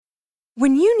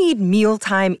When you need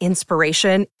mealtime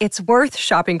inspiration, it's worth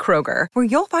shopping Kroger, where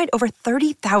you'll find over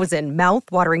 30,000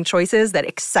 mouth-watering choices that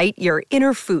excite your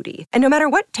inner foodie. And no matter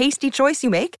what tasty choice you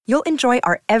make, you'll enjoy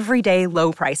our everyday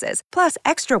low prices, plus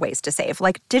extra ways to save,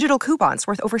 like digital coupons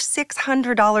worth over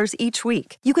 $600 each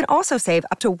week. You can also save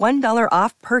up to $1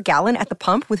 off per gallon at the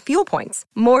pump with fuel points.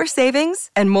 More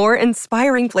savings and more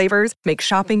inspiring flavors make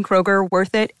shopping Kroger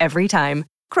worth it every time.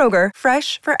 Kroger,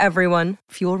 fresh for everyone.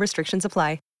 Fuel restrictions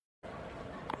apply.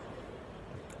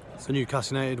 So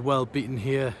Newcastle United well beaten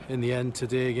here in the end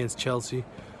today against Chelsea.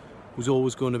 It was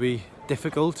always going to be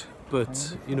difficult,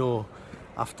 but you know,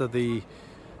 after the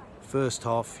first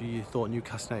half you thought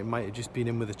Newcastle United might have just been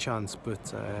in with a chance,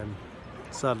 but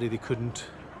sadly they couldn't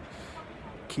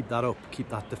keep that up, keep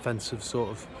that defensive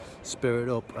sort of spirit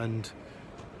up, and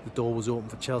the door was open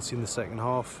for Chelsea in the second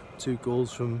half. 2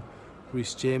 goals from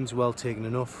Reece James, well taken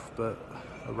enough, but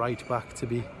a right back to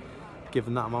be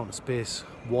given that amount of space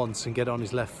once and get on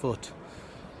his left foot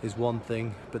is one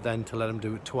thing, but then to let him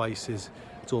do it twice it's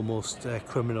almost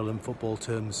criminal in football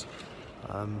terms.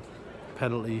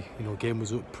 Penalty, you know, game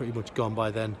was pretty much gone by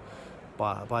then,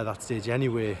 by that stage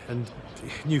anyway, and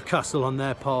Newcastle on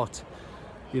their part,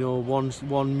 you know,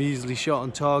 one measly shot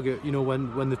on target, you know,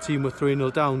 when the team were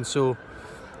 3-0 down, so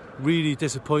really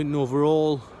disappointing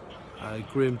overall.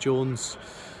 Graham Jones,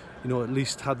 you know, at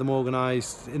least had them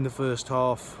organised in the first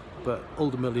half, but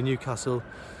ultimately Newcastle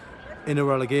in the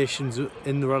relegation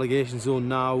zone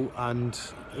now, and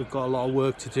have got a lot of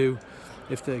work to do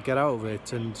if they get out of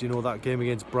it. And you know, that game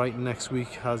against Brighton next week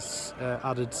has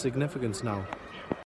added significance now.